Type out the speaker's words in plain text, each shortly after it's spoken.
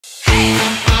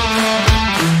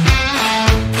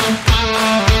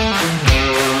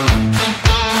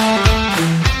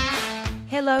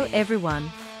everyone.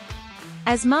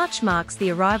 As March marks the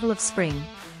arrival of spring,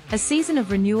 a season of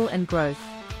renewal and growth,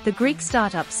 the Greek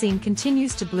startup scene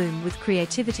continues to bloom with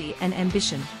creativity and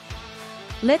ambition.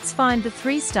 Let's find the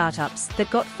 3 startups that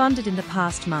got funded in the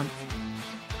past month.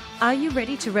 Are you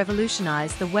ready to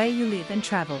revolutionize the way you live and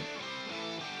travel?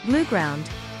 Blueground,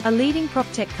 a leading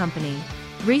proptech company,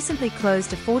 recently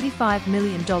closed a $45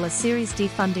 million Series D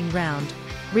funding round,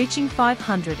 reaching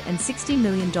 $560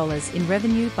 million in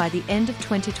revenue by the end of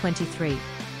 2023.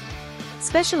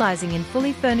 Specializing in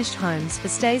fully furnished homes for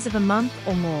stays of a month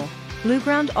or more,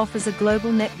 Blueground offers a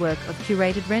global network of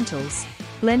curated rentals,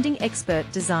 blending expert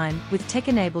design with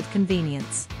tech-enabled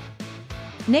convenience.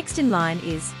 Next in line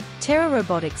is Terra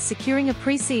Robotics, securing a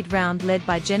pre-seed round led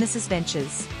by Genesis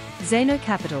Ventures, Zeno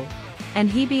Capital, and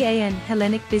HEBAN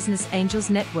Hellenic Business Angels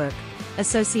Network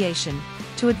Association,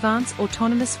 to advance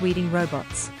autonomous weeding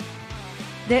robots.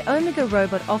 Their Omega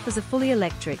robot offers a fully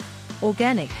electric,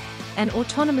 organic, and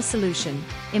autonomous solution,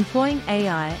 employing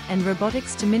AI and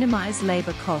robotics to minimize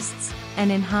labor costs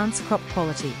and enhance crop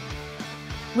quality.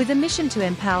 With a mission to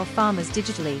empower farmers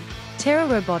digitally, Terra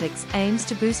Robotics aims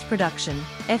to boost production,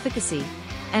 efficacy,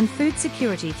 and food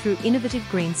security through innovative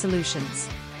green solutions.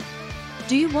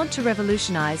 Do you want to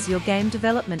revolutionize your game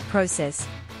development process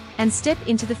and step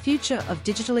into the future of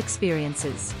digital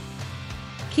experiences?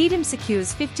 Kaedim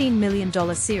secures $15 million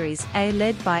Series A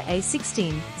led by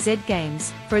A16Z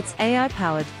Games for its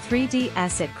AI-powered 3D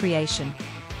asset creation.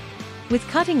 With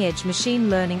cutting-edge machine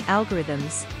learning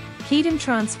algorithms, Kaedim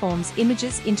transforms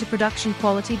images into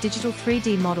production-quality digital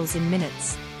 3D models in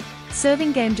minutes,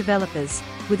 serving game developers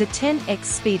with a 10x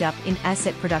speed-up in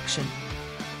asset production.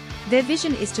 Their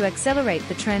vision is to accelerate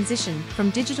the transition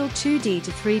from digital 2D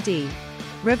to 3D,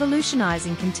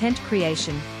 revolutionizing content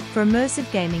creation for immersive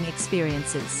gaming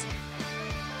experiences.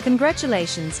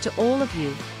 Congratulations to all of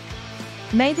you.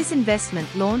 May this investment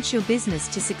launch your business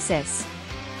to success.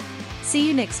 See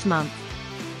you next month.